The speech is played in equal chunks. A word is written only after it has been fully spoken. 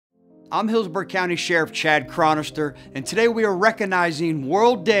I'm Hillsborough County Sheriff Chad Chronister, and today we are recognizing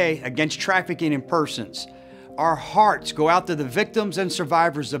World Day Against Trafficking in Persons. Our hearts go out to the victims and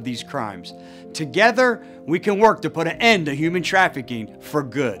survivors of these crimes. Together, we can work to put an end to human trafficking for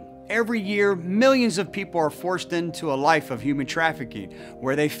good. Every year, millions of people are forced into a life of human trafficking,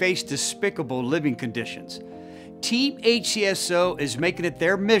 where they face despicable living conditions. Team HCSO is making it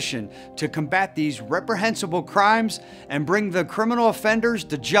their mission to combat these reprehensible crimes and bring the criminal offenders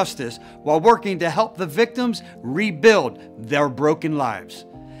to justice while working to help the victims rebuild their broken lives.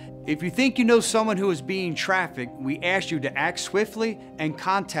 If you think you know someone who is being trafficked, we ask you to act swiftly and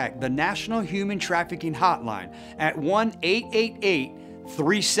contact the National Human Trafficking Hotline at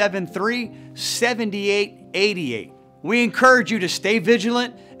 1-888-373-7888. We encourage you to stay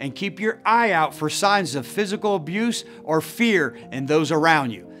vigilant and keep your eye out for signs of physical abuse or fear in those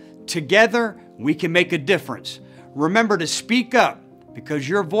around you. Together, we can make a difference. Remember to speak up, because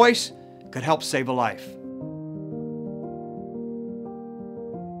your voice could help save a life.